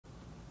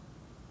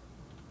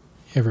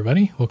Hey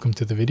everybody, welcome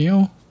to the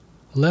video.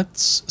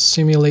 Let's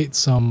simulate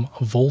some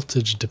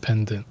voltage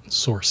dependent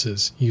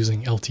sources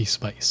using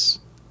LTspice.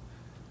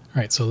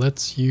 Alright, so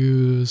let's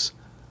use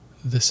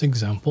this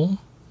example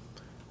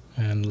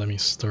and let me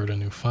start a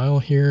new file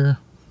here.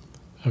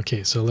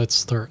 Okay, so let's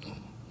start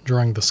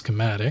drawing the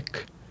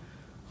schematic.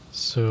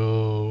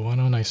 So why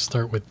don't I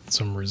start with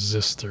some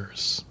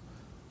resistors.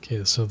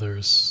 Okay, so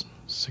there's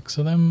 6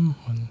 of them.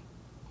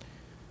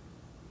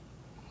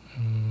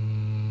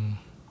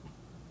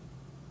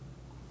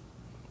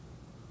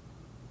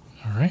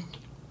 Alright,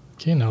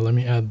 okay, now let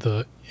me add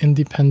the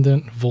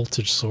independent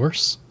voltage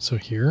source. So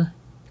here,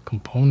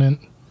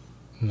 component,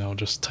 and I'll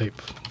just type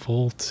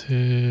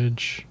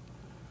voltage.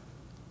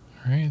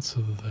 Alright,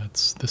 so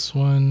that's this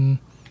one.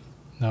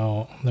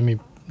 Now let me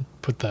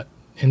put that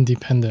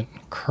independent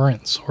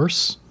current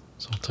source.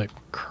 So I'll type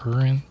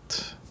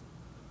current,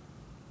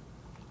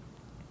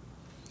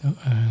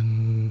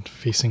 and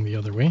facing the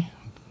other way.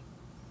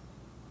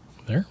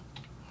 There,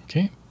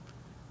 okay,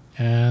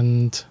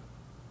 and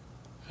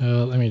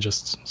let me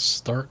just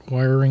start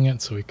wiring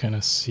it so we kind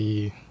of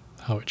see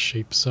how it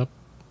shapes up,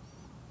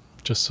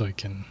 just so I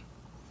can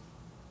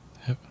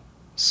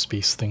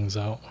space things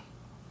out.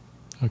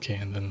 Okay,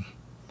 and then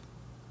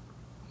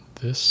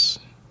this,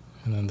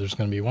 and then there's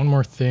going to be one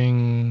more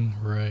thing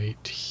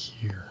right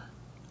here.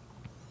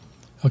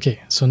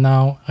 Okay, so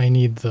now I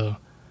need the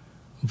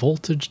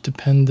voltage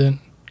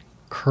dependent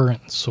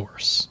current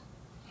source.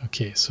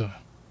 Okay, so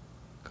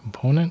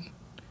component,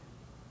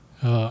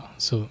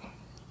 so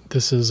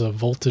this is a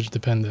voltage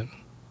dependent.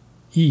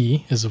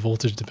 E is a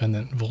voltage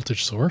dependent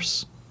voltage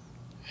source.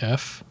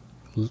 F,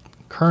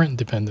 current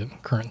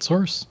dependent current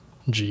source.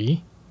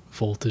 G,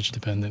 voltage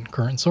dependent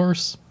current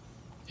source.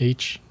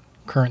 H,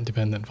 current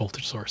dependent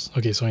voltage source.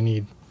 Okay, so I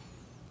need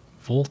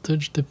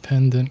voltage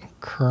dependent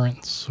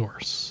current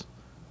source.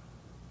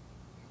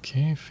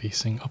 Okay,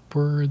 facing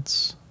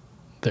upwards.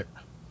 There.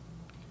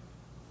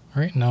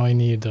 All right, now I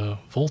need a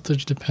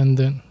voltage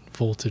dependent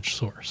voltage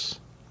source.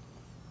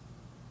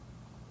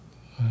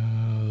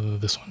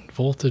 This one,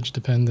 voltage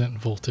dependent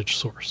voltage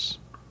source.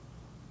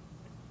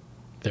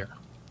 There.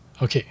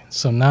 Okay,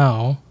 so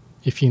now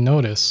if you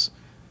notice,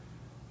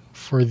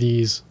 for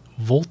these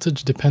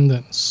voltage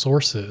dependent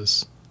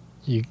sources,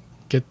 you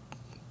get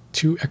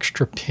 2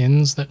 extra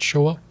pins that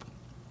show up.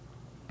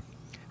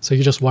 So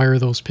you just wire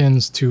those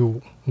pins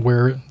to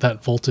where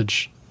that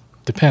voltage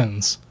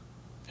depends,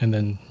 and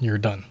then you're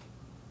done.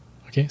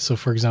 Okay, so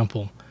for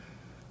example,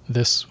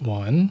 this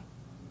one,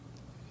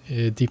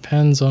 it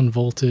depends on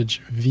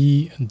voltage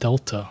V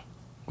delta,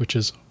 which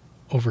is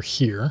over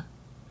here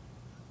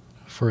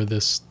for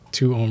this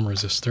 2 ohm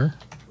resistor,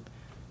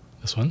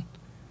 this one.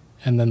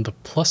 And then the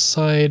plus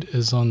side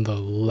is on the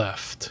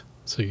left.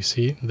 So you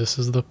see, this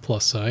is the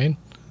plus side.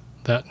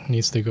 That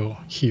needs to go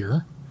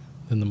here.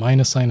 Then the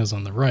minus sign is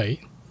on the right.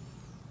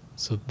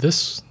 So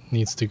this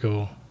needs to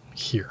go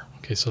here.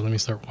 Okay, so let me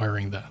start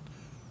wiring that.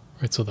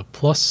 All right, so the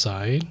plus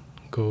side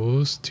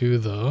goes to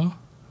the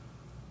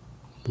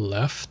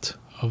left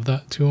of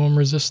that 2 ohm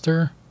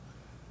resistor,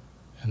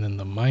 and then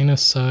the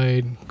minus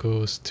side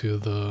goes to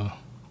the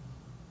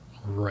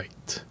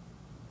right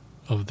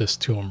of this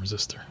 2 ohm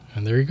resistor.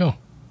 And there you go.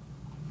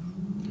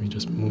 Let me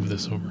just move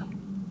this over.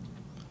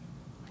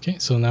 Okay,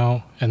 so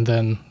now, and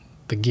then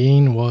the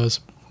gain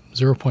was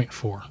 0.4.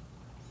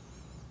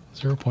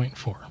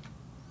 0.4.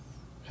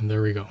 And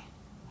there we go.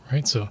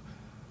 Right, so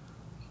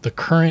the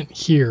current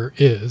here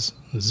is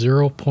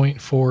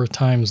 0.4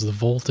 times the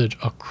voltage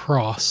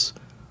across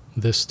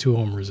this 2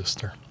 ohm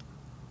resistor.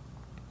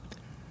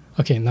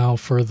 Okay, now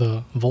for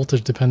the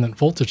voltage dependent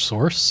voltage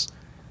source,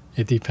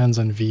 it depends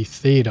on V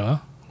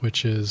theta,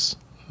 which is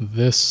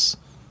this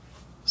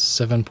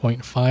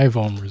 7.5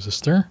 ohm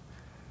resistor.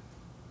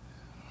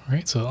 All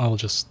right, so I'll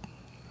just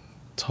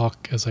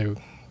talk as I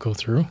go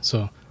through.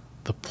 So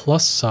the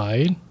plus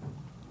side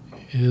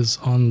is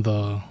on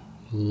the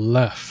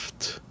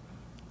left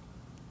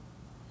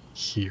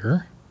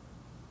here,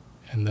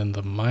 and then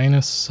the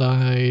minus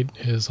side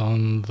is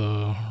on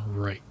the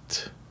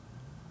right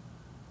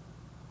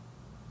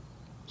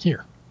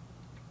here.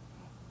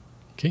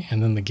 Okay,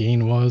 and then the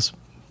gain was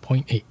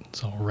 0.8.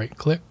 So I'll right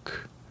click,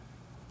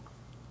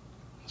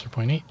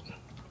 0.8.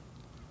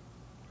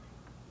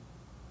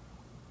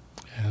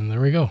 And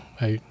there we go.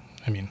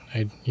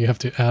 You have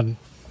to add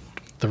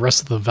the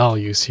rest of the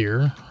values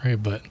here,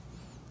 right? But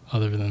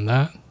other than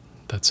that,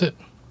 that's it.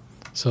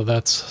 So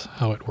that's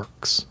how it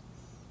works.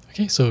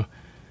 Okay, so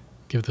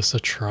give this a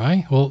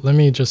try. Well, let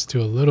me just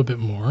do a little bit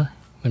more.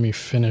 Let me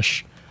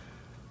finish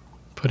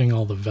putting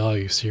all the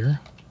values here.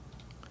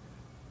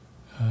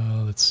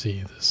 Let's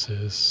see, this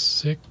is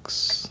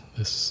 6,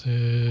 this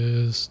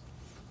is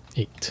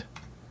 8.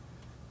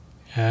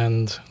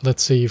 And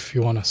let's see if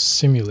you want to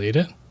simulate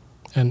it.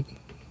 And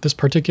this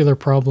particular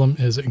problem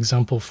is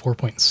example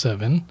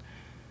 4.7.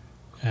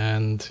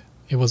 And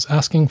it was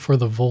asking for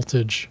the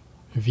voltage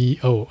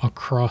VO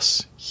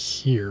across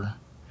here.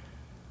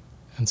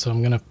 And so I'm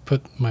going to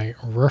put my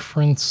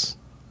reference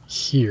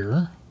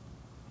here,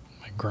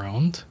 my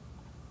ground,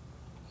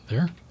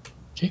 there.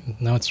 Okay,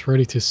 now it's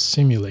ready to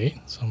simulate.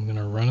 So I'm going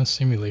to run a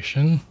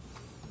simulation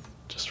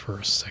just for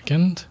a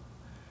second.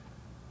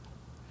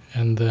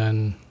 And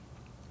then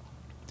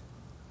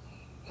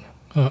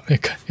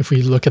if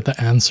we look at the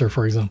answer,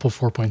 for example,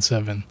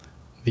 4.7,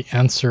 the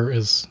answer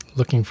is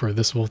looking for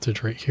this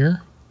voltage right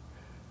here.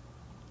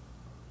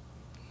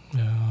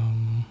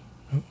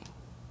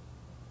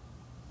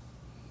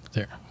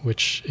 There,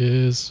 which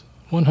is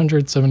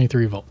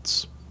 173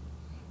 volts.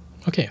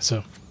 Okay,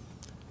 so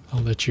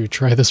I'll let you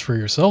try this for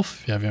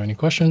yourself. If you have any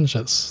questions,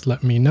 just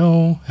let me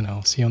know, and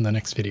I'll see you on the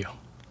next video.